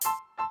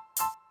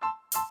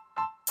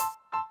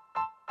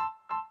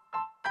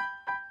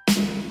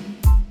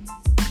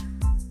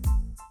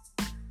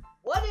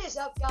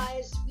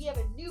guys. We have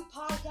a new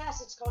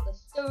podcast. It's called The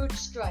Third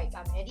Strike.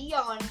 I'm Eddie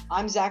Young.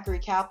 I'm Zachary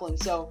Kaplan.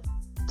 So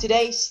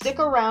today, stick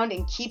around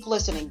and keep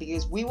listening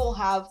because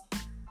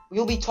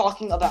we'll be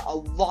talking about a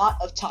lot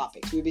of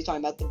topics. We'll be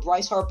talking about the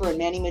Bryce Harper and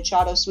Manny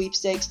Machado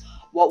sweepstakes,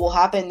 what will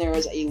happen. There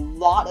is a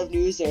lot of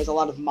news. There's a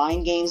lot of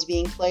mind games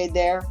being played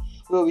there.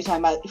 We'll be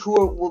talking about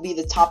who will be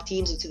the top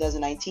teams of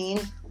 2019.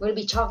 We're going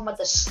to be talking about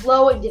the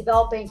slow and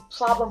developing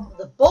problem of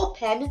the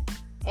bullpen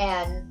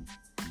and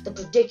the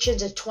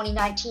predictions of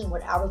 2019,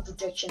 what our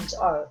predictions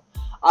are.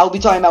 I'll be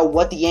talking about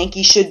what the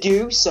Yankees should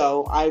do.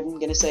 So I'm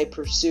going to say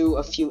pursue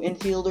a few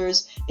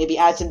infielders, maybe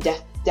add some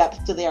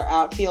depth to their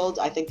outfield.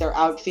 I think their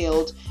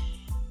outfield,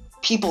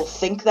 people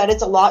think that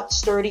it's a lot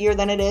sturdier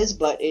than it is,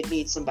 but it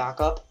needs some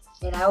backup.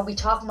 And I will be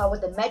talking about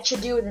what the Mets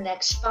should do in the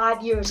next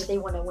 5 years if they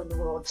want to win the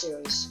World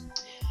Series.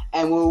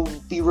 And we'll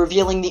be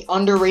revealing the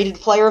underrated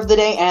player of the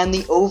day and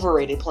the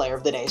overrated player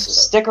of the day. So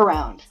stick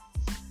around.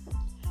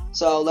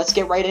 So let's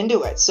get right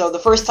into it. So the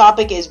first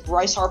topic is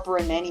Bryce Harper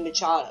and Manny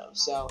Machado.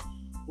 So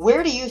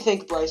where do you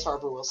think Bryce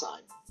Harper will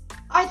sign?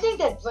 I think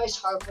that Bryce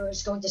Harper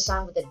is going to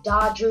sign with the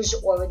Dodgers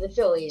or with the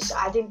Phillies.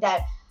 I think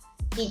that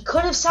he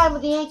could have signed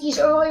with the Yankees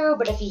earlier,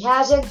 but if he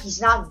hasn't,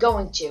 he's not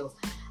going to.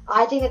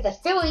 I think that the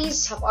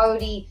Phillies have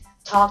already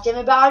talked to him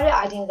about it.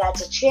 I think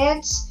that's a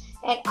chance.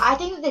 And I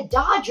think that the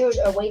Dodgers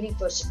are waiting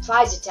for a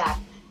surprise attack.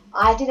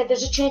 I think that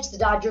there's a chance the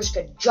Dodgers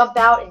could jump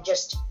out and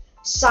just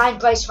sign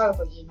Bryce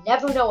Harper. You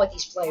never know with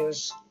these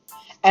players.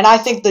 And I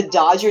think the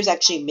Dodgers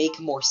actually make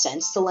more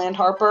sense to land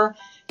Harper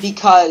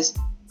because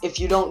if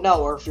you don't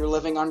know or if you're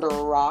living under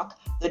a rock,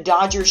 the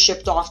Dodgers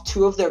shipped off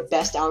two of their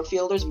best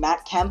outfielders,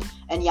 Matt Kemp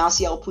and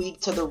Yasiel Puig,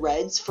 to the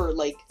Reds for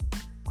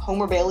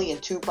Homer Bailey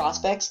and two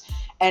prospects.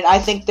 And I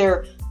think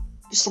they're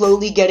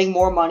slowly getting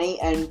more money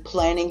and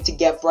planning to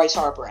get Bryce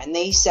Harper. And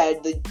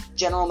the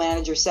general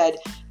manager said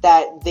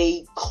that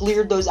they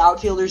cleared those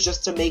outfielders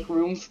just to make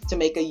room to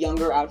make a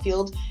younger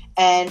outfield.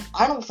 And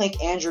I don't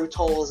think Andrew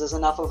Toles is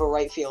enough of a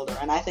right fielder,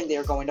 and I think they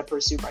are going to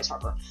pursue Bryce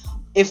Harper.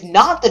 If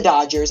not the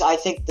Dodgers, I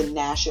think the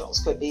Nationals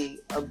could be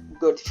a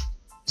good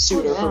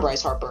suitor for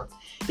Bryce Harper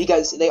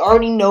because they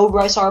already know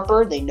Bryce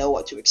Harper. They know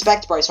what to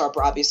expect. Bryce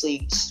Harper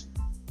obviously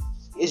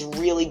is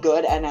really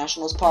good at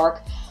Nationals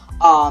Park.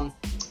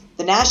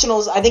 The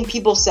Nationals, I think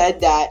people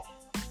said that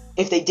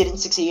if they didn't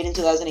succeed in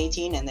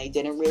 2018 and they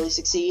didn't really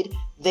succeed,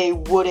 their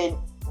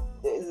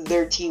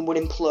team would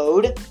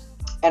implode.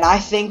 And I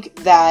think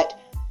that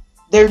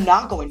they're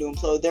not going to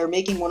implode. They're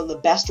making one of the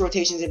best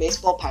rotations in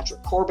baseball.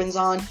 Patrick Corbin's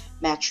on,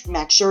 Max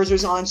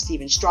Scherzer's on,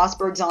 Steven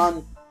Strasburg's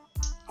on,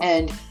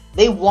 and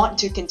they want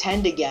to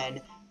contend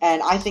again.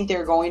 And I think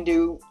they're going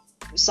to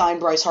sign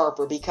Bryce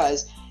Harper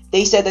because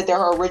they said that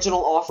their original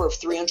offer of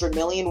 $300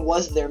 million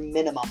was their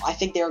minimum. I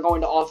think they are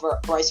going to offer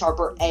Bryce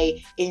Harper an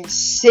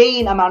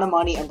insane amount of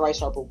money, and Bryce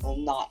Harper will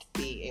not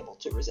be able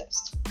to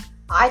resist.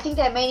 I think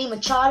that Manny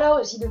Machado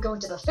is either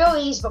going to the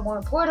Phillies, but more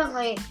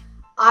importantly,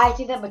 I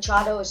think that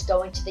Machado is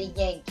going to the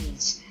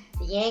Yankees.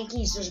 The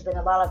Yankees, there's been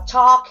a lot of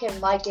talk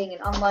and liking and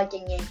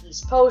unliking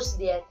Yankees posts,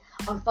 the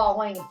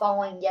unfollowing and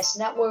following Yes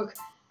Network.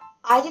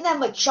 I think that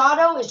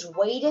Machado is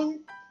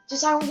waiting to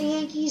sign with the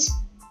Yankees.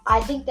 I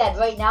think that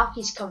right now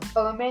he's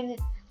confirming,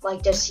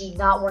 does he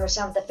not want to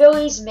sign with the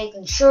Phillies,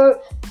 making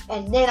sure,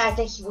 and then I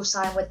think he will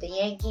sign with the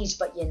Yankees,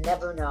 but you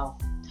never know.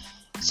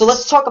 So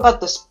let's talk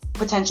about the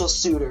potential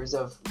suitors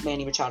of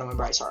Manny Machado and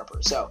Bryce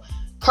Harper. So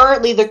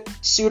currently the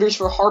suitors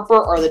for Harper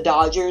are the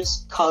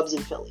Dodgers, Cubs,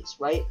 and Phillies,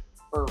 right?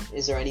 Or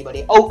is there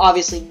anybody? Oh,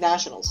 obviously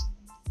Nationals.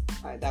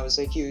 That was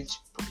a huge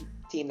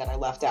team that I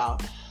left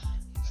out.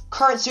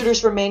 Current suitors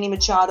for Manny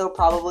Machado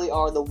probably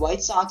are the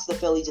White Sox, the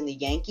Phillies, and the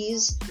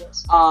Yankees.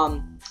 Yes.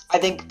 I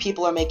think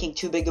people are making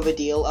too big of a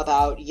deal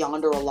about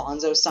Yonder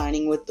Alonso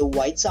signing with the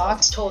White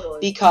Sox. Totally.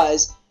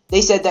 Because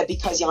they said that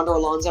because Yonder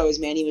Alonso is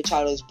Manny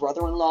Machado's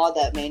brother-in-law,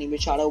 that Manny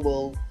Machado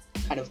will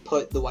kind of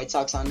put the White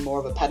Sox on more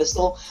of a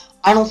pedestal.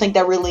 I don't think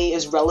that really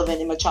is relevant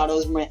in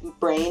Machado's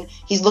brain.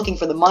 He's looking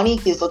for the money.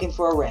 He's looking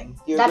for a ring.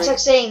 That's like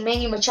saying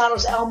Manny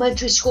Machado's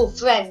elementary school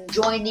friend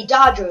joined the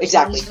Dodgers.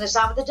 Exactly. He's going to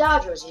sign with the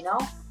Dodgers, you know?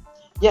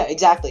 Yeah,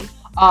 exactly.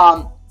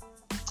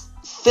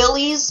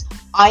 Phillies,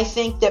 I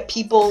think that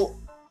people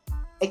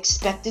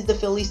expected the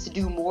Phillies to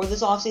do more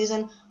this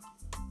offseason.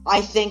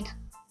 I think,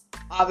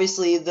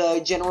 obviously,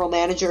 the general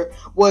manager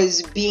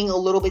was being a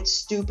little bit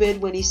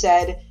stupid when he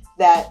said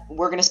that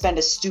we're going to spend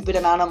a stupid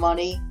amount of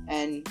money,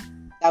 and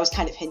that was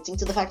kind of hinting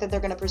to the fact that they're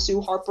going to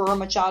pursue Harper or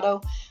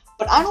Machado.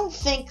 But I don't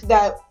think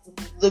that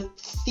the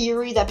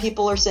theory that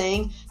people are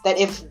saying that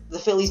if the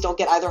Phillies don't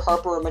get either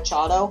Harper or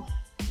Machado,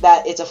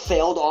 that it's a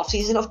failed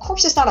offseason. Of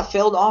course it's not a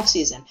failed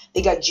offseason.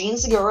 They got Gene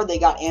Segura, they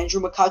got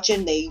Andrew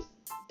McCutchen, they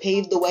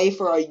paved the way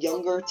for a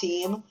younger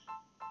team.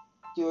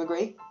 Do you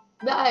agree?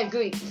 Yeah, I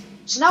agree.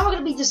 So now we're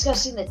going to be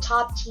discussing the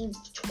top teams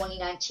of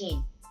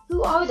 2019.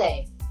 Who are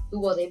they? Who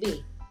will they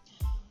be?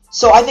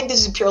 So I think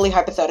this is purely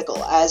hypothetical.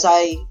 Let's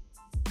talk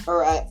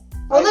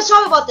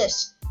about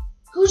this.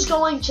 Who's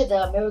going to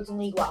the American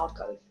League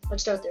wildcard?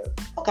 Let's start there.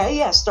 Okay,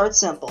 yeah, start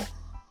simple.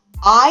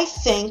 I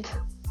think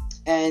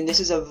and this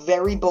is a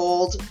very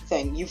bold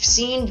thing. You've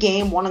seen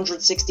game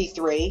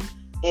 163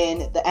 in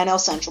the NL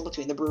Central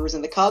between the Brewers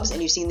and the Cubs,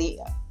 and you've seen the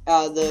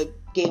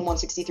game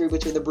 163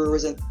 between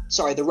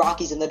the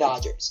Rockies and the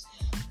Dodgers.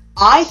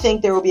 I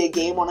think there will be a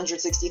game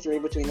 163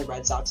 between the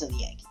Red Sox and the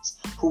Yankees.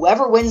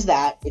 Whoever wins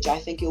that, which I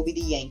think it will be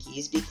the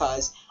Yankees,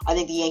 because I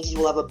think the Yankees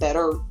will have a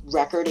better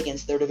record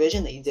against their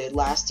division than they did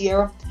last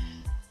year.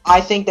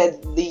 I think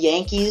that the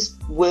Yankees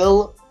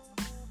will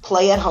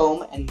play at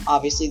home, and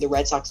obviously the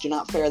Red Sox do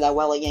not fare that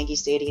well at Yankee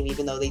Stadium,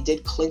 even though they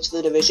did clinch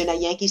the division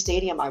at Yankee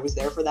Stadium. I was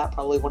there for that,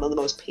 probably one of the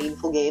most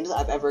painful games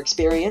I've ever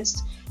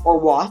experienced or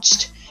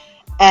watched.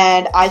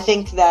 And I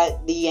think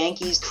that the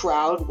Yankees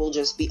crowd will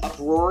just be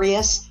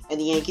uproarious, and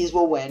the Yankees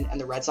will win, and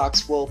the Red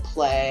Sox will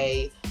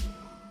play.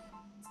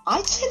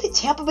 I'd say the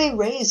Tampa Bay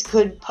Rays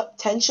could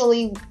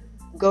potentially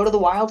go to the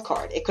wild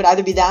card. It could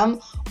either be them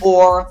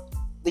or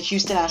the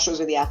Houston Astros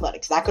or the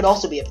Athletics. That could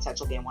also be a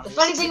potential game. The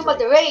funny thing about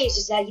the Rays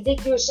is that you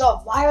think to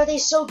yourself, why are they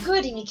so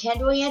good? And you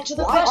can't really answer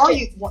the question. Why are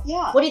you?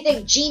 Yeah. What do you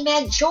think,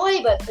 G-Man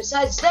Choi? But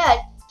besides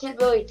that, you can't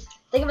really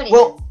think of anything.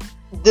 Well,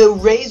 the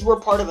Rays were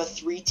part of a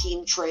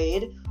 3-team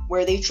trade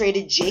where they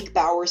traded Jake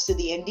Bauers to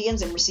the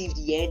Indians and received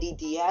Yandy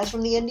Diaz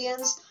from the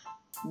Indians.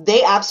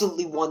 They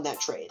absolutely won that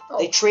trade.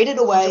 They traded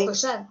away.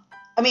 100%.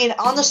 I mean,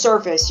 on the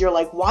surface, you're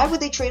like, why would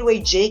they trade away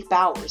Jake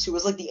Bauers, who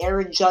was like the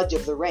Aaron Judge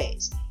of the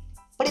Rays?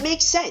 But it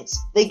makes sense.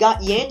 They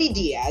got Yandy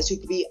Diaz, who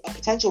could be a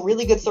potential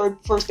really good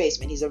first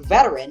baseman. He's a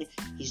veteran,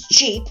 he's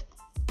cheap,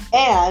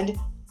 and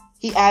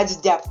he adds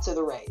depth to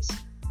the Rays.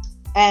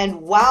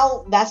 And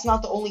while that's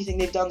not the only thing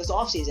they've done this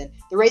offseason,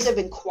 the Rays have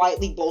been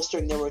quietly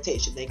bolstering their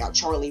rotation. They got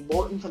Charlie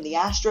Morton from the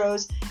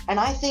Astros, and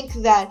I think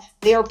that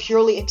they are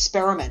purely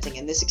experimenting,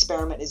 and this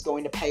experiment is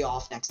going to pay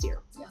off next year.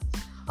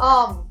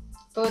 Yeah.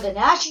 For the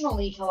National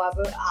League,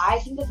 however, I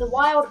think that the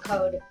wild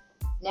card,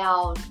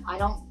 now,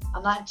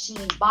 I'm not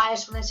seeing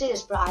bias when I say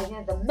this, but I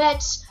think that the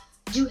Mets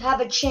do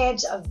have a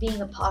chance of being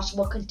a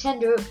possible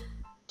contender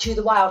to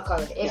the wild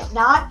card. If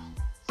not,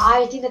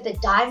 I think that the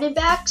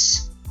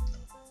Diamondbacks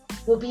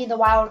will be in the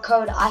wild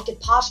card. I could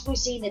possibly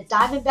see the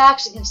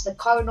Diamondbacks against the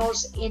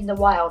Cardinals in the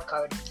wild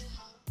card.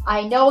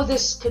 I know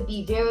this could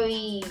be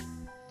very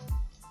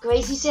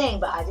crazy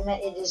saying, but I think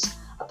that it is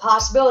a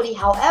possibility.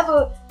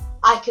 However,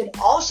 I could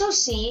also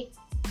see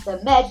the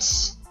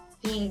Mets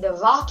being the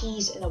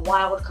Rockies in a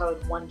wild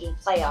card one-game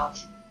playoff.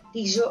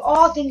 These are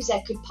all things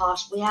that could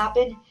possibly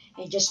happen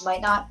and just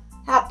might not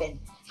happen.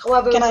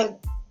 However,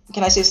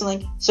 Can I say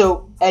something?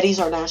 So Eddie's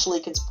our National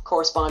League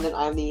correspondent.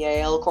 I'm the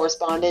AL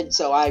correspondent,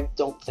 so I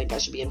don't think I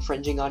should be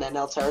infringing on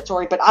NL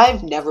territory. But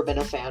I've never been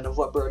a fan of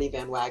what Brodie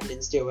Van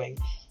Wagenen's doing.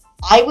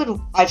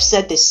 I've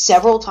said this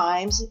several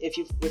times. If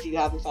you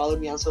haven't followed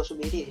me on social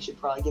media, you should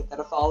probably give that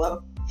a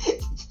follow.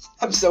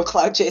 I'm so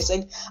cloud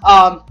chasing.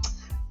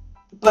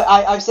 But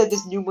I've said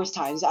this numerous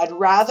times. I'd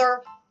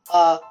rather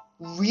a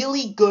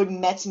really good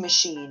Mets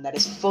machine that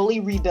is fully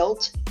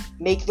rebuilt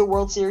make the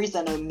World Series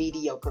than a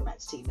mediocre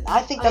Mets team. And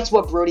I think that's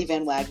what Brodie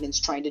Van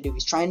Wagenen's trying to do.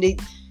 He's trying to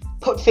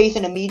put faith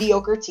in a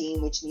mediocre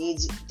team, which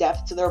needs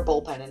depth to their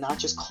bullpen and not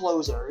just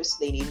closers.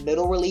 They need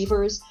middle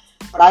relievers.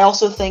 But I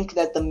also think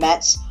that the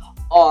Mets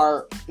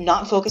are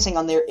not focusing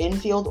on their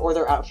infield or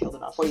their outfield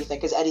enough. What do you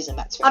think? Because Eddie's a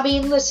Mets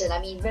fan. Listen,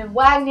 Van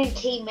Wagenen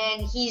came in.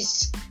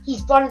 He's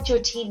brought into a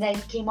team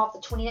that came off the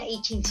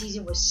 2018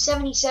 season with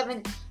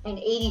 77 and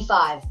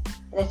 85.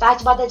 And the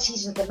fact about that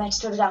season, the Mets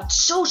started out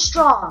so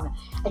strong,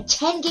 a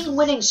 10-game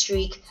winning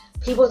streak.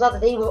 People thought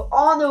that they were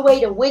on their way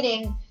to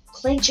winning,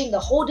 clinching the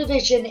whole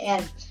division,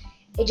 and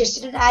it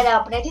just didn't add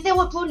up. And I think that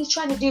what Brodie's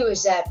trying to do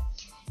is that,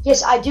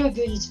 yes, I do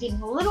agree, he's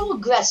being a little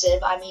aggressive.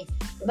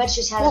 The Mets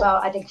just had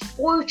about,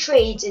 4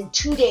 trades in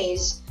 2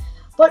 days.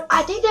 But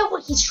I think that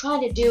what he's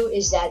trying to do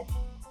is that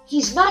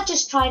he's not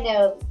just trying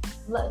to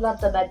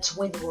let the Mets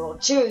win the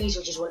World Series,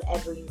 which is what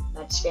every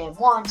Mets fan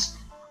wants.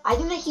 I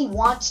think that he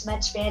wants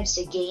Mets fans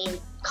to gain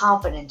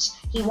confidence.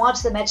 He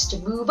wants the Mets to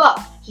move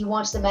up. He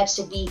wants the Mets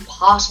to be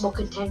possible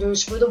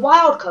contenders for the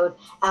wild card,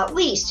 at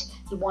least.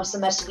 He wants the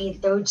Mets to be in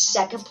third,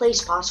 second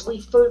place, possibly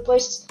third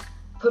place,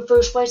 put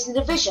first place in the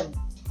division.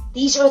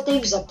 These are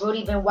things that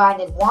Brodie Van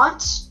Wagenen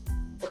wants.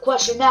 The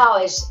question now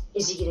is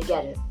he going to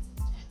get it?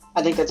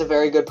 I think that's a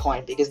very good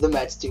point because the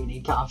Mets do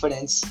need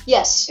confidence.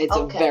 Yes. It's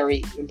a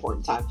very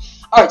important time.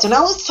 All right, so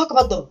now let's talk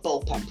about the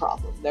bullpen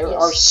problem. There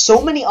are so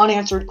many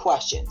unanswered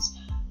questions.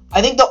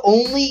 I think the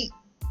only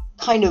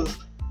kind of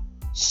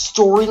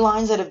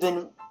storylines that have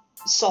been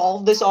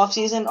solved this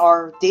offseason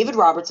are David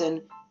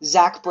Robertson,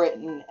 Zach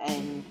Britton,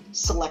 and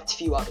select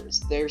few others.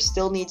 There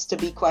still needs to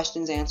be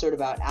questions answered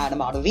about Adam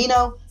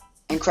Ottavino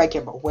and Craig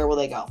Kimbrell. Where will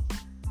they go?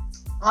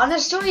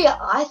 Honestly,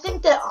 I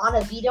think that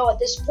Ottavino at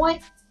this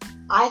point,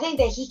 I think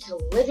that he can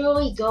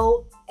literally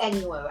go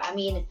anywhere.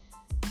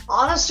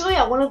 Honestly,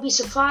 I wouldn't be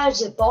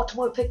surprised if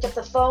Baltimore picked up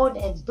the phone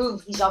and boom,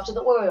 he's off to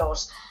the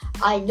Orioles.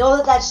 I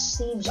know that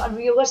seems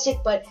unrealistic,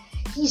 but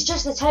he's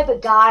just the type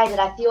of guy that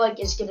I feel like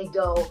is going to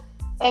go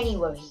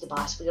anywhere. He could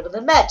possibly go to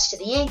the Mets, to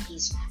the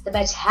Yankees. The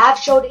Mets have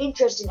showed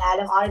interest in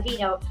Adam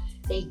Ottavino.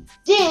 They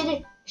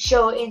did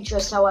show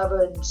interest,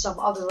 however, in some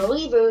other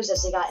relievers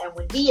as they got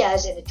Edwin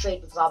Diaz in a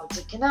trade with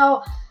Robinson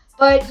Cano.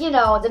 But,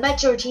 the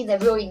Mets are a team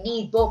that really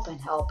need bullpen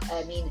help.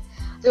 I mean,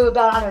 there were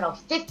about,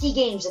 50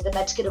 games that the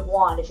Mets could have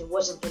won if it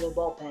wasn't for their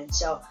bullpen.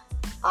 So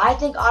I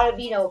think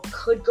Ottavino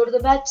could go to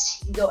the Mets.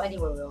 He can go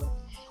anywhere, really.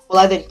 Well,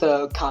 I think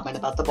the comment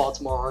about the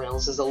Baltimore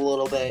Orioles is a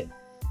little bit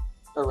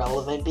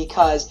irrelevant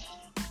because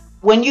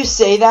when you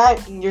say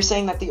that, you're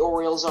saying that the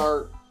Orioles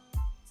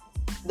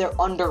they're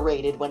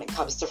underrated when it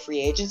comes to free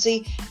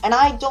agency, and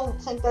I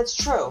don't think that's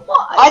true.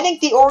 Well, I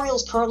think the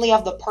Orioles currently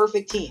have the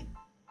perfect team.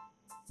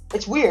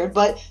 It's weird,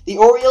 but the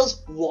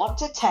Orioles want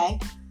to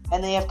tank,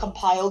 and they have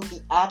compiled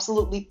the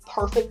absolutely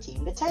perfect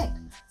team to tank.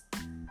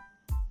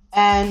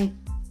 And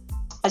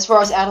as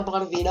far as Adam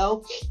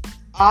Ottavino,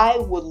 I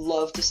would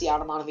love to see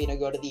Adam Ottavino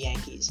go to the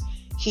Yankees.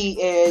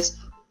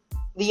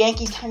 The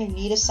Yankees kind of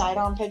need a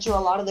sidearm pitcher. A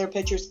lot of their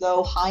pitchers,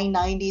 though, high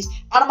 90s.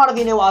 Adam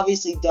Ottavino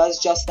obviously does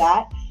just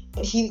that,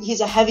 but he's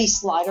a heavy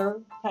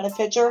slider kind of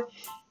pitcher.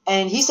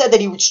 And he said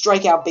that he would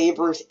strike out Babe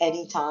Ruth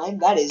anytime.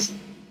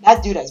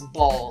 That dude has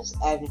balls,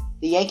 and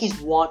the Yankees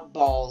want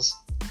balls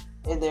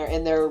in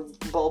their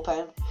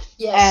bullpen.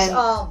 Yes.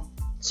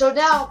 So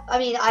now,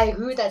 I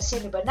agree with that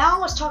statement, but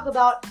now let's talk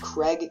about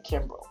Craig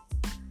Kimbrell.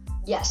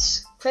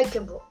 Yes, Craig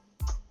Kimbrell.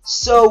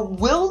 So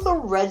will the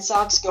Red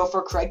Sox go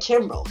for Craig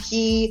Kimbrell?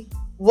 He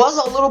was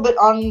a little bit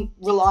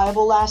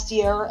unreliable last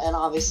year, and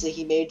obviously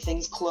he made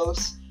things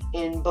close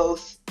in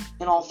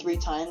all 3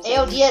 times.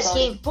 ALDS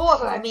game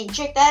 4.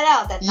 Check that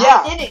out. That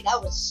 9th inning,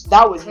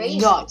 that was crazy.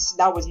 Nuts.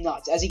 That was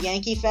nuts. As a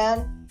Yankee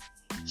fan,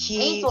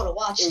 painful to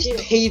watch it too.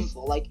 was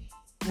painful. Like,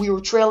 we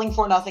were trailing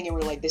 4-0, and we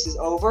were like, this is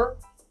over.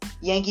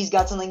 Yankees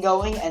got something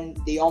going, and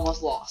they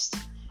almost lost.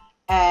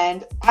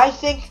 And I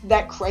think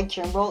that Craig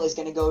Kimbrell is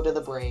going to go to the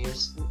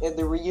Braves.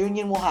 The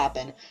reunion will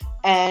happen.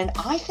 And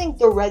I think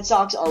the Red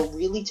Sox are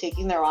really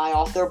taking their eye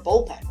off their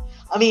bullpen.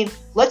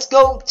 Let's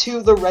go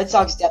to the Red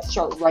Sox depth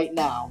chart right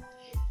now.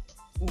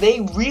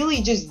 They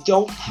really just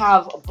don't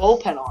have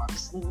bullpen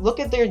arms. Look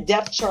at their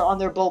depth chart on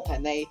their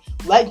bullpen. They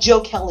let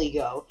Joe Kelly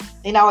go.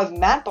 They now have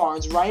Matt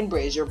Barnes, Ryan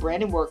Brazier,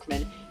 Brandon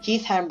Workman,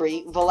 Heath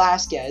Hembree,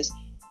 Velasquez,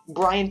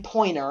 Brian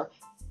Pointer,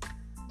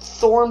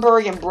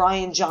 Thornburg, and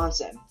Brian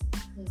Johnson.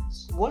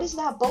 What is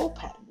that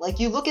bullpen? Like,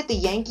 you look at the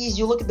Yankees,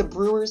 you look at the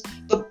Brewers,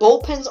 the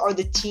bullpens are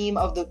the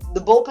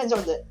bullpens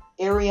are the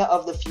area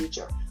of the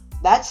future.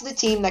 That's the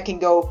team that can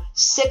go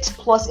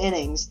 6+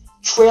 innings,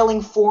 trailing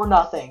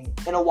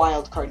 4-0 in a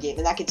wild card game,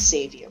 and that could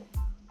save you.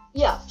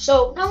 Yeah,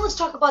 so now let's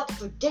talk about the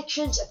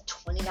predictions of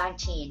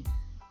 2019.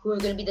 Who are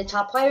going to be the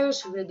top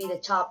players, who are going to be the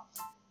top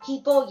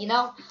people,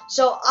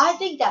 So I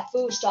think that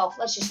first off,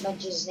 let's just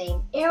mention his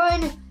name,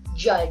 Aaron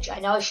Judge. I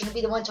know I shouldn't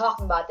be the one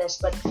talking about this,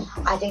 but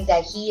I think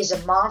that he is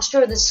a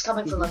monster. This is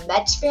coming from a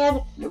Mets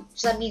fan,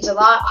 so that means a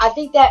lot. I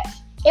think that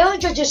Aaron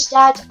Judge's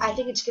stats, I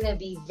think it's going to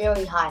be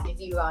very high,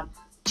 maybe around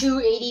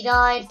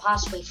 289,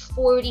 possibly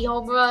 40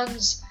 home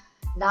runs,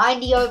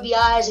 90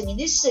 RBIs.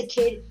 This is a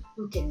kid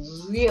who can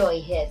really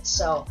hit,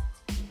 so.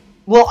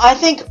 Well, I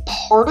think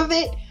part of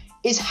it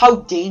is how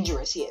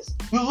dangerous he is.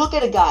 You look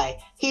at a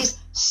guy, he's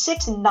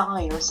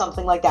 6'9" or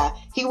something like that.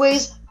 He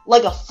weighs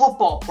like a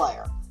football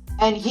player.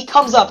 And he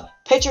comes up,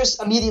 pitchers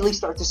immediately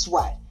start to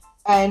sweat.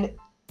 And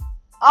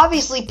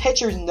obviously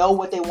pitchers know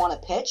what they want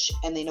to pitch,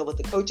 and they know what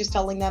the coach is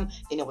telling them,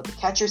 they know what the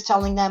catcher's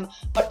telling them.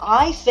 But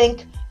I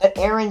think that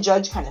Aaron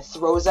Judge kind of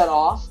throws that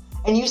off.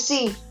 And you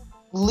see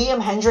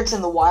Liam Hendricks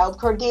in the wild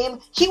card game,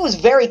 he was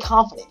very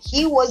confident.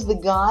 He was the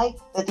guy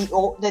that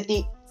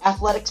the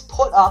Athletics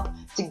put up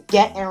to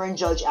get Aaron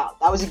Judge out.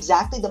 That was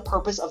exactly the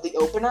purpose of the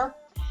opener.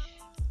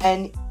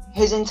 And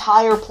his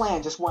entire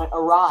plan just went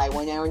awry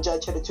when Aaron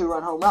Judge hit a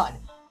 2-run home run.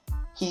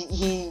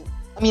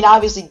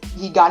 Obviously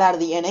he got out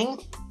of the inning,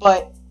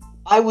 but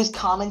I was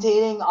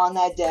commentating on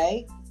that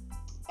day,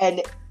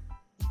 and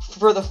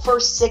for the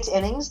first 6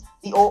 innings,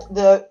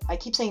 I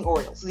keep saying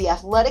Orioles, the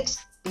Athletics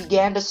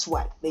began to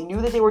sweat. They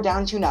knew that they were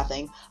down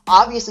 2-0.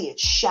 Obviously, it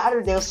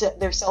shattered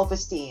their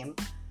self-esteem,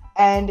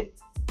 and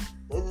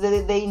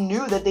they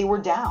knew that they were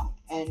down.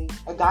 And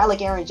a guy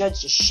like Aaron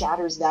Judge just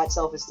shatters that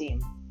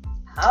self-esteem.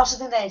 I also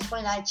think that in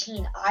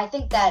 2019, I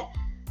think that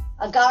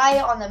a guy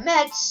on the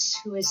Mets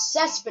who is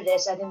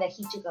Cespedes, I think that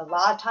he took a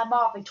lot of time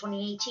off in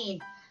 2018.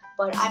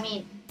 But,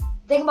 the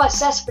thing about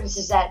Cespedes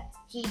is that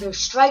he either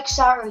strikes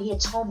out or he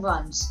hits home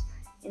runs.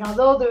 And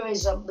although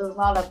there's a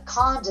lot of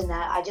cons in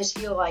that, I just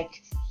feel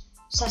like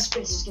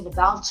Cespedes is going to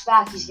bounce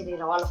back. He's going to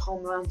get a lot of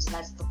home runs, and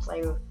that's the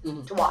player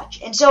to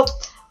watch. And so,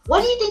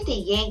 what do you think the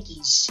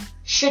Yankees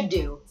should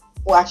do?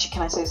 Well, actually,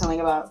 can I say something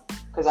about,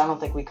 because I don't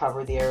think we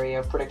covered the area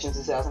of predictions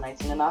in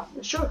 2019 enough.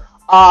 Sure.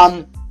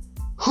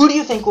 Who do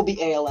you think will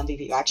be AL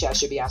MVP? Actually, I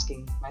should be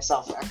asking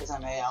myself that because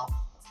I'm AL.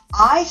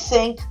 I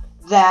think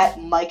that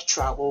Mike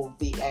Trout will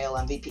be AL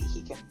MVP.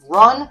 He can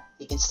run,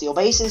 he can steal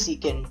bases, he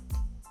can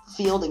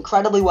field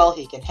incredibly well,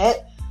 he can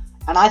hit.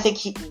 And I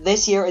think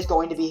this year is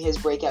going to be his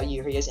breakout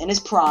year. He is in his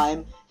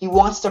prime. He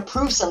wants to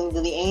prove something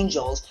to the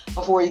Angels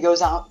before he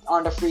goes out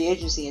onto free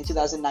agency in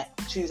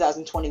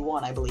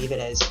 2021, I believe it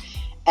is.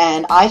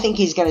 And I think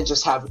he's going to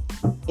just have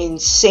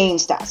insane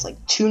stats,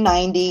 like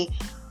 290,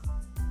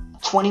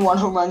 21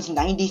 home runs,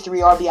 93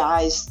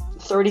 RBIs,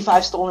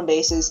 35 stolen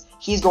bases.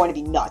 He's going to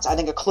be nuts. I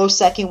think a close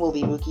second will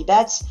be Mookie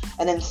Betts,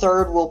 and then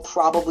third will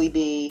probably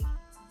be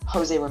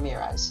Jose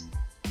Ramirez.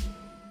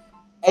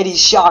 Eddie's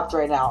shocked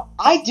right now.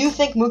 I do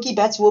think Mookie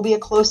Betts will be a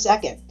close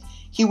second.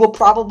 He will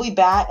probably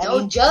bat.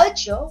 No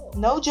Judge? Oh.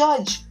 No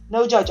Judge.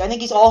 I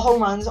think he's all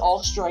home runs,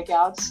 all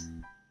strikeouts.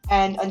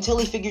 And until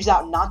he figures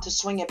out not to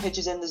swing at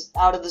pitches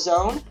out of the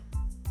zone,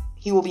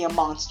 he will be a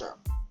monster.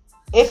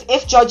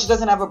 If Judge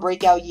doesn't have a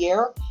breakout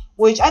year,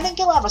 which I think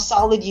he'll have a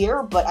solid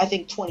year, but I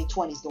think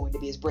 2020 is going to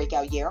be his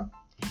breakout year.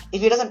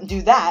 If he doesn't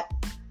do that,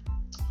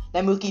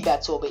 then Mookie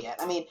Betts will be it.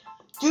 I mean,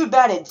 dude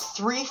batted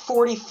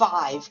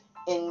 .345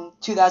 in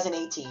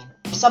 2018,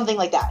 something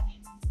like that.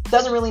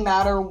 Doesn't really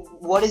matter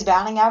what his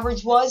batting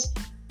average was.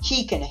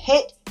 He can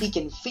hit, he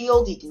can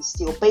field, he can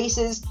steal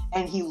bases,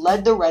 and he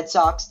led the Red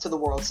Sox to the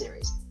World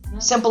Series.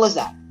 Simple as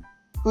that.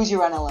 Who's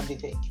your NL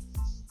MVP?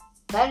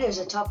 That is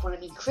a tough one. I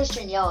mean,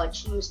 Christian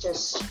Yelich, he was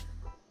just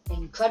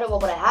incredible.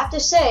 But I have to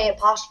say, a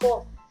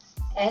possible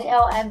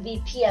NL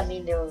MVP, I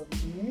mean, there are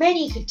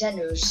many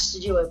contenders to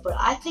do it. But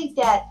I think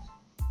that...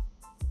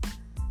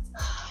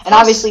 And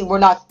obviously, we're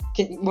not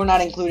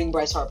including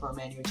Bryce Harper or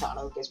Manny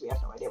Machado because we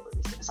have no idea where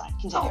he's going to sign.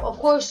 Continue. No, of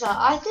course not.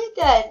 I think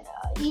that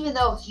even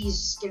though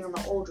he's getting on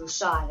the older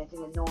side, I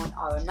think that Nolan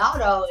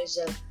Arenado is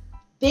a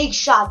big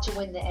shot to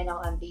win the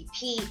NL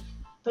MVP.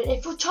 But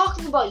if we're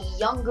talking about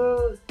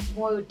younger,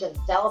 more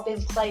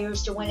developing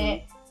players to win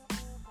it,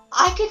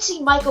 I could see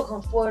Michael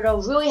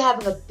Conforto really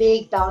having a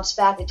big bounce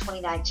back in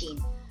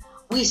 2019.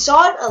 We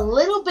saw it a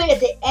little bit at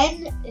the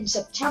end in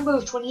September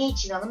of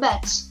 2018 on the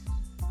Mets,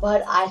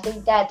 but I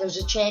think that there's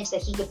a chance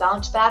that he could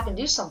bounce back and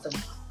do something.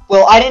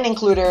 Well, I didn't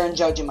include Aaron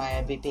Judge in my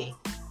MVP.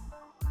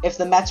 If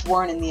the Mets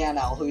weren't in the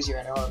NL, who's your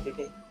NL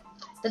MVP?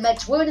 The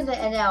Mets weren't in the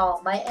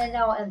NL. My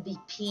NL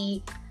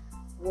MVP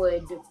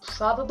would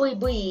probably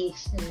be,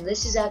 and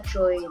this is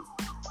actually...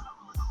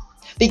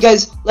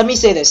 Because, let me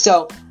say this,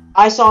 so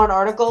I saw an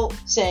article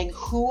saying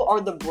who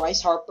are the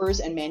Bryce Harpers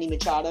and Manny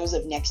Machados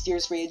of next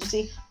year's free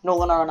agency.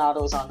 Nolan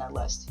Arenado is on that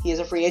list. He is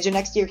a free agent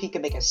next year. He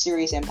can make a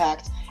serious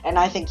impact, and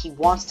I think he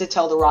wants to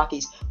tell the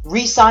Rockies,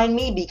 re-sign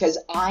me because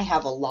I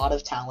have a lot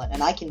of talent,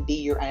 and I can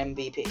be your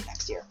MVP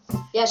next year.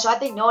 Yeah, so I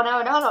think Nolan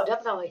Arenado,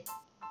 definitely.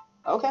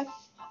 Okay.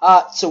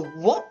 So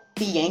what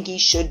the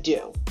Yankees should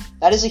do,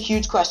 that is a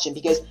huge question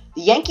because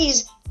the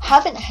Yankees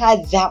haven't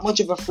had that much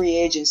of a free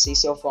agency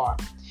so far.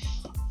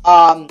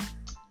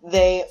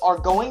 They are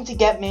going to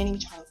get Manny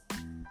Machado.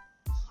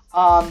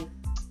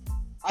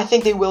 I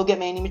think they will get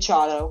Manny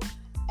Machado,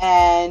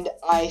 and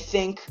I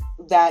think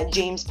that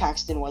James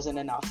Paxton wasn't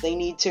enough. They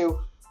need to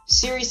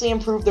seriously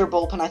improve their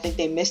bullpen. I think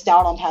they missed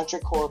out on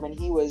Patrick Corbin.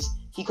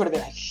 He could have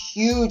been a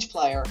huge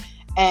player,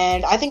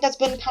 and I think that's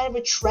been kind of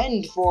a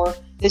trend for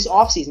this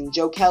offseason.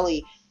 Joe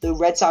Kelly, the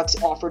Red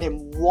Sox offered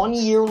him 1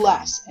 year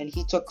less, and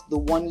he took the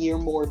 1 year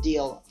more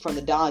deal from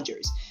the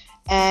Dodgers.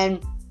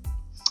 And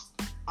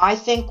I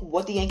think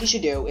what the Yankees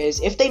should do is,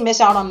 if they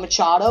miss out on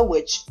Machado,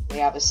 which they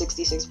have a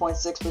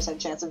 66.6%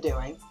 chance of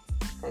doing,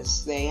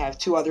 because they have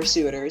two other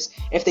suitors,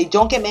 if they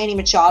don't get Manny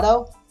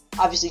Machado,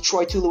 obviously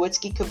Troy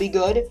Tulowitzki could be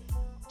good.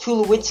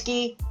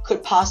 Tulowitzki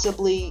could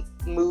possibly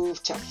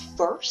move to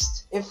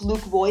first if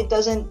Luke Voit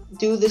doesn't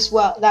do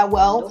that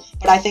well,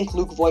 but I think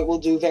Luke Voit will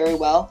do very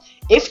well.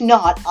 If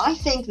not, I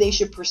think they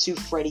should pursue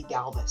Freddie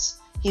Galvis.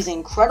 He's an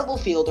incredible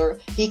fielder.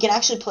 He can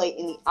actually play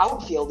in the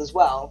outfield as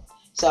well.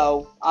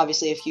 So,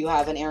 obviously, if you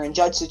have an Aaron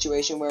Judge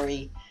situation where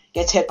he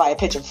gets hit by a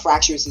pitch and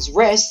fractures his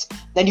wrist,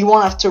 then you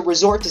won't have to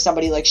resort to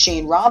somebody like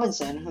Shane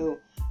Robinson, who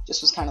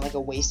just was kind of like a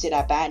wasted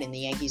at-bat in the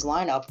Yankees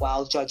lineup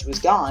while Judge was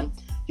gone.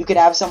 You could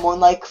have someone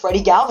like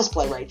Freddie Galvis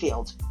play right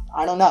field.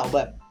 I don't know,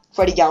 but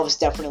Freddie Galvis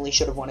definitely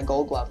should have won a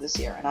Gold Glove this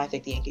year, and I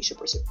think the Yankees should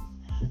pursue.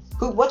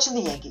 What should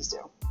the Yankees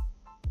do?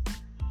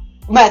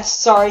 Mets,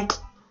 sorry.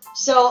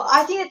 So,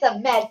 I think that the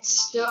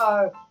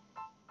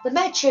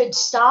Mets should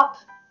stop,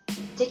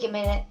 take a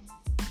minute,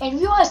 and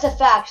realize the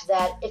fact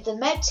that if the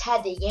Mets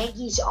had the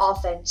Yankees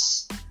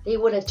offense, they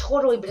would have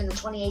totally been in the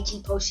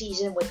 2018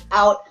 postseason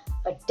without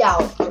a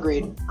doubt.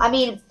 Agreed. I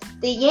mean,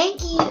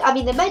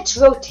 the Mets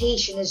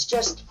rotation is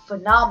just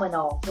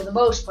phenomenal for the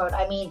most part.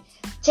 I mean,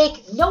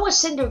 take Noah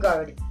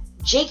Syndergaard,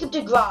 Jacob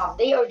deGrom.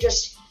 They are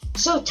just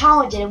so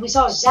talented. And we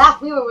saw Zach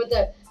Wheeler with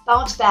the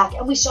bounce back.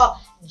 And we saw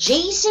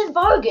Jason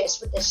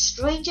Vargas with the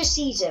strangest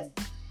season.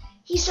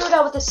 He started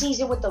out with the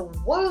season with the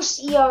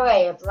worst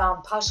ERA of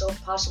around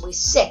possibly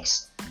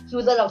 6. He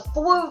would let up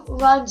 4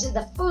 runs in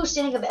the first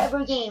inning of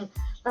every game,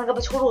 letting up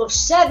a total of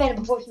 7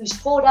 before he was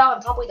pulled out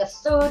in probably the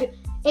 3rd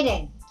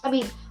inning. I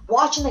mean,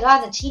 watching the guy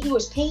on the TV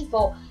was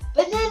painful,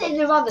 but then in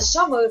around the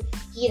summer,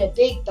 he had a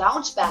big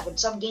bounce back. In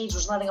some games,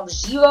 was letting up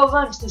 0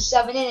 runs through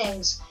 7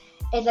 innings,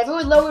 and that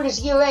really lowered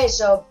his ERA,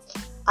 so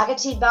I could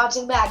see him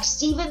bouncing back.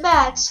 Steven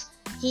Matz,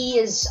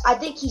 I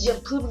think he's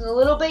improving a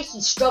little bit.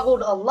 He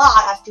struggled a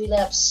lot after he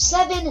let up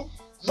 7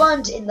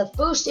 runs in the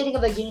first inning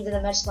of the game that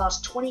the Mets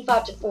lost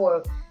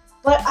 25-4.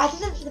 But I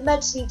think that the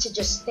Mets need to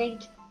just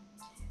think.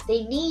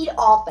 they need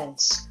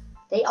offense.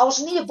 They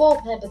also need a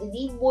bullpen, but they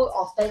need more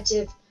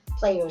offensive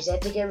players. They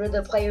have to get rid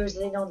of the players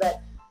they know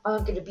that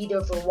aren't going to be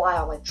there for a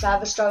while. Like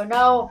Travis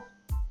d'Arnaud,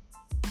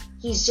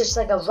 he's just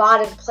like a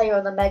rotten player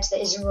on the Mets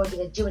that isn't really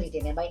going to do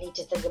anything. They might need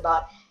to think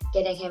about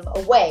getting him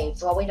away.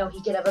 For all we know,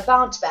 he could have a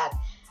bounce back.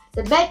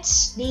 The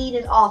Mets need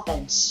an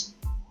offense,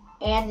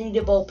 and they need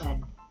a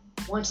bullpen.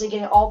 Once they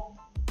get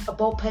a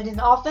bullpen and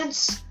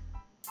offense,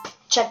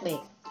 checkmate.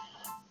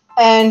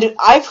 And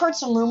I've heard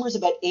some rumors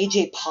about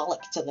A.J.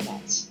 Pollock to the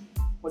Mets.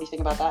 What do you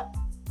think about that?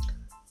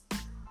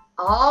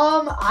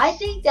 I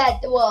think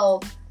that,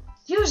 well,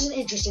 here's an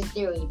interesting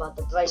theory about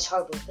the Bryce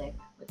Harper thing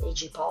with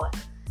A.J. Pollock.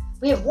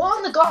 We have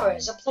Juan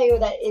Lagares, a player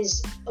that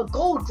is a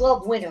Gold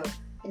Glove winner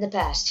in the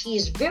past. He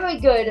is very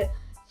good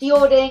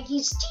fielding.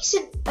 He's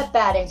decent at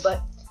batting,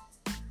 but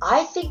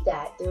I think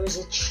that there is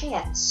a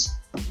chance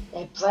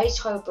that Bryce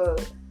Harper,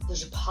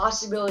 there's a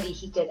possibility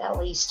he could at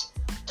least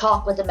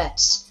talk with the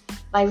Mets.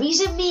 My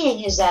reason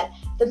being is that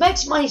the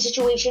Mets' money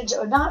situations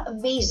are not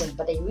amazing,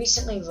 but they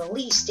recently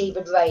released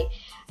David Wright,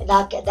 and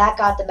that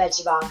got the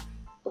Mets around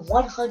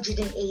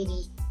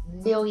 $180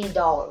 million.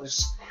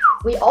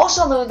 We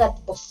also learned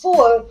that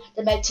before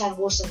the Mets signed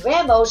Wilson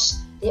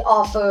Ramos, they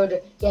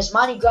offered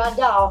Yasmani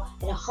Grandal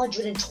an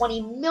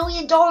 $120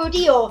 million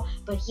deal,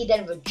 but he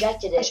then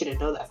rejected it. I didn't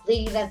know that.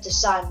 Leading them to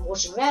sign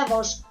Wilson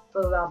Ramos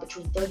for around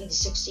between $30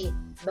 to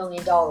 $60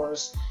 million.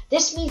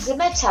 This means the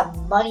Mets have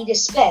money to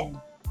spend.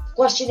 The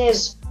question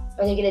is,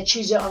 are they going to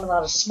choose it on a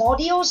lot of small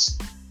deals,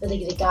 or are they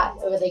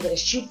going to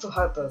shoot for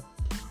Harper?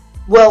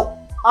 Well,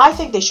 I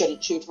think they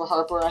shouldn't shoot for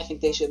Harper. I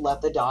think they should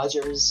let the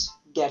Dodgers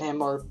get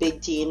him, or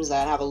big teams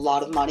that have a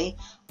lot of money.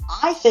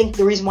 I think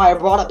the reason why I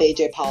brought up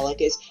A.J.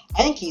 Pollock is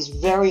I think he's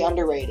very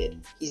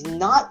underrated. He's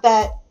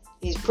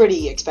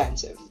pretty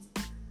expensive,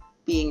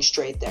 being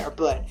straight there,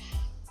 but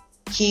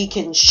he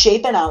can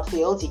shape an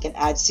outfield. He can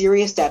add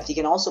serious depth. He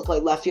can also play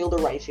left field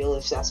or right field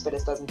if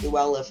Cespedes doesn't do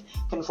well, if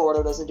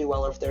Conforto doesn't do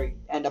well, or if they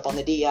end up on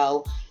the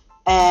DL.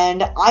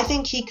 And I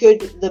think he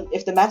could,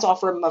 if the Mets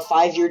offer him a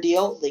 5-year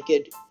deal,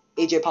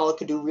 A.J. Pollock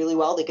could do really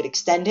well. They could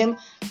extend him.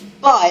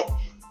 But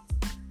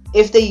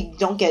if they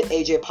don't get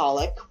A.J.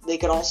 Pollock, they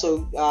could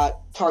also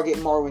target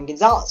Marwin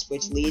Gonzalez,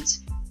 which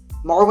leads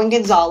Marwin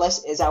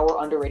Gonzalez is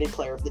our underrated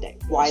player of the day.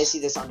 Why is he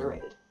this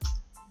underrated?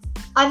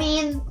 I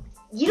mean,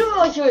 you don't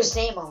really hear his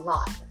name a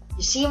lot.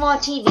 You see him on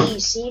TV, you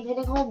see him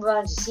hitting home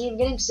runs, you see him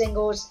getting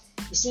singles,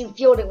 you see him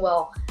fielding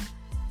well.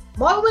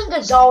 Marwin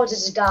Gonzalez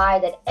is a guy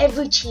that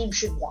every team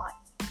should want,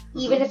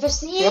 even if it's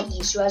the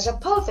Yankees, who has a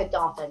perfect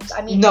offense.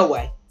 I mean, no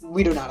way.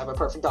 We do not have a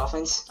perfect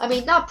offense. I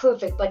mean, not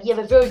perfect, but you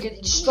have a very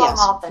good, strong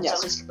offense,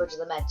 at least compared to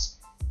the Mets.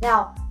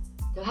 Now,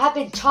 there have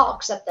been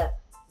talks that the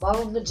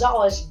Marwin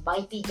Gonzalez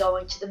might be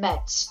going to the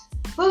Mets.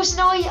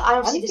 Personally, I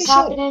don't see this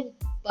happening,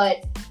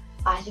 but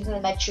I think the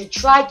Mets should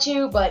try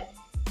to, but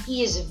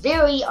he is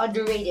very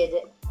underrated.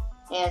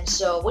 And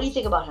so, what do you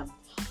think about him?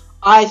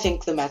 I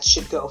think the Mets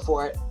should go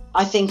for it.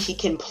 I think he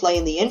can play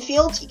in the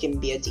infield. He can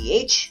be a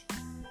DH.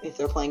 If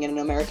they're playing in an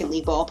American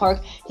League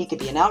ballpark, he could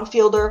be an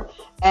outfielder.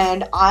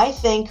 And I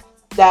think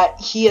that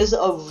he is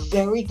a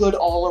very good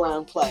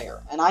all-around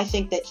player. And I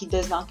think that he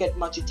does not get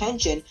much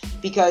attention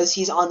because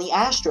he's on the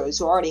Astros,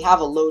 who already have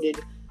a loaded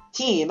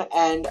team.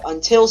 And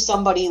until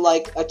somebody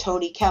like a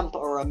Tony Kemp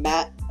or a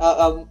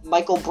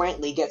Michael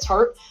Brantley gets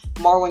hurt,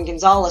 Marwin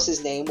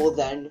Gonzalez's name will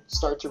then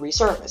start to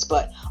resurface.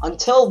 But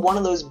until one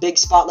of those big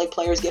spotlight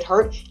players get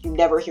hurt, you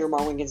never hear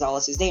Marwin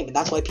Gonzalez's name. And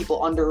that's why people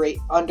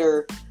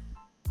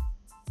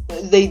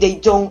they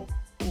don't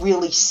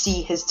really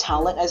see his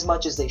talent as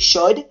much as they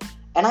should.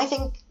 And I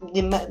think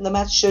the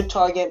Mets should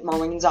target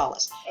Marwin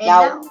Gonzalez. And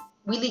now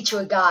we lead to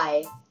a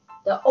guy,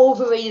 the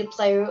overrated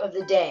player of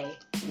the day,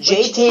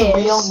 JT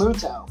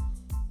Realmuto.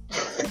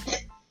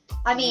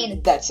 I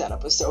mean, that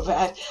setup was so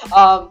bad.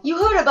 You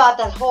heard about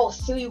that whole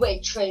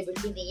 3-way trade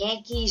between the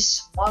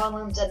Yankees,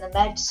 Marlins, and the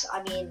Mets.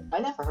 I mean, I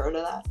never heard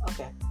of that.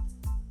 Okay.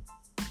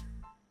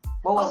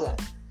 What was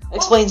that?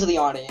 Explain to the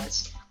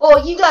audience.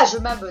 Well, you guys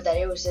remember that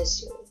it was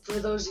this. For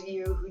those of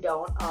you who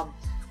don't,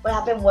 what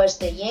happened was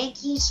the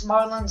Yankees,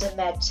 Marlins, and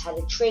Mets had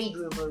a trade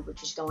rumor, which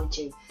was going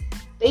to,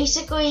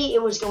 basically,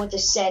 it was going to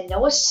send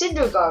Noah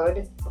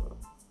Syndergaard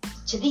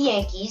to the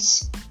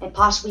Yankees, and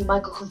possibly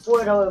Michael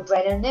Conforto or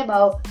Brandon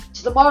Nimmo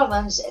to the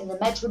Marlins, and the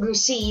Mets would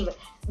receive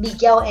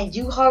Miguel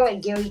Andujar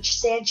and Gary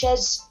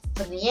Sanchez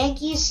from the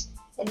Yankees,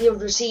 and they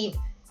would receive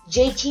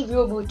JT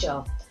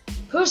Realmuto.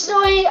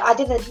 Personally, I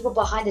think that the people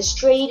behind this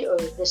trade or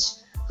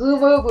this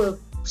rumor were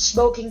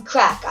smoking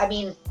crack. I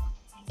mean,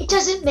 it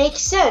doesn't make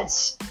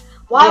sense.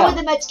 Why would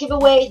the Mets give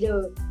away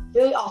their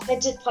very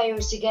offensive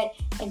players to get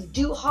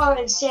Andujar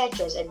and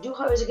Sanchez?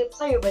 Andujar is a good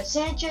player, but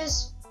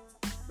Sanchez,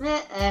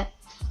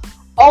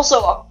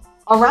 Also,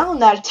 around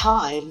that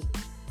time,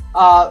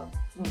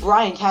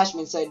 Brian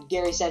Cashman said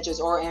Gary Sanchez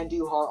or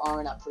Andujar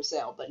aren't up for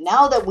sale. But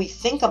now that we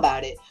think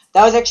about it,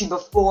 that was actually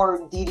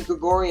before Didi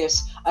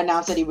Gregorius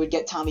announced that he would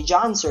get Tommy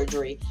John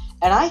surgery.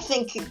 And I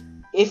think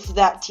if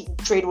that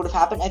trade would have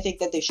happened, I think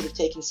that they should have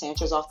taken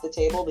Sanchez off the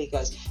table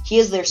because he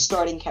is their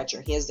starting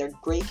catcher. He is their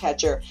great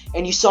catcher.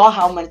 And you saw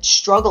how much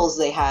struggles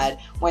they had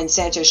when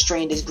Sanchez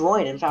strained his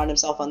groin and found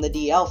himself on the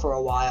DL for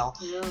a while.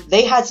 Yeah.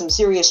 They had some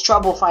serious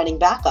trouble finding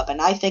backup.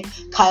 And I think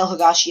Kyle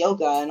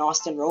Higashioka and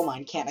Austin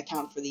Romine can't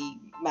account for the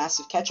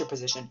massive catcher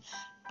position.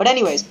 But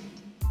anyways,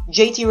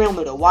 JT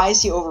Realmuto, why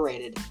is he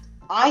overrated?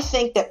 I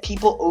think that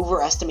people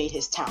overestimate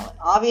his talent.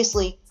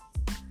 Obviously,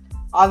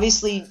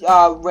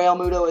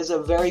 Realmuto is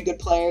a very good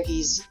player.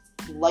 He's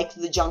like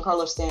the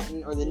Giancarlo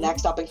Stanton, or the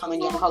next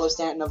up-and-coming Giancarlo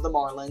Stanton of the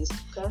Marlins.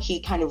 Okay. He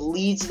kind of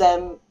leads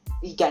them.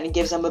 He kind of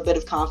gives them a bit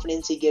of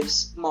confidence. He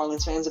gives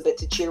Marlins fans a bit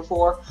to cheer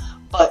for.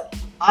 But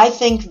I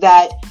think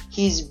that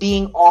he's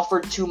being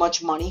offered too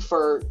much money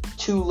for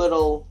too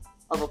little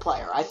of a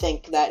player. I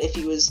think that if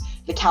he was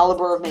the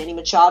caliber of Manny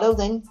Machado,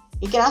 then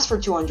he can ask for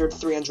 $200,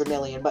 $300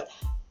 million. But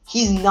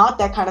he's not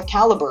that kind of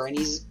caliber, and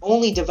he's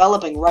only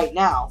developing right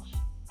now.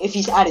 If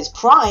he's at his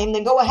prime,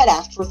 then go ahead,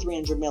 ask for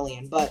 $300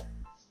 million. But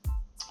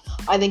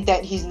I think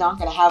that he's not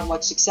going to have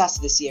much success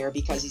this year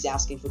because he's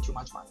asking for too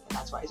much money, and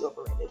that's why he's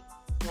overrated.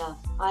 Yeah,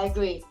 I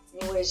agree.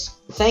 Anyways,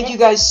 Thank you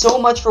guys so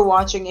much for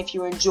watching. If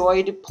you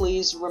enjoyed,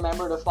 please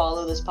remember to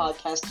follow this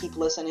podcast. Keep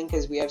listening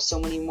because we have so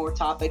many more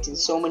topics and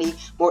so many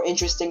more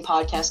interesting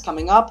podcasts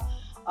coming up.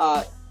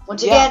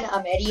 Once again,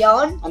 I'm Eddie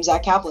Allen I'm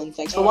Zach Kaplan.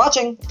 Thanks for And-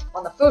 watching.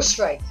 on the first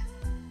strike.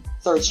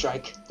 Third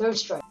strike. Third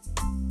strike.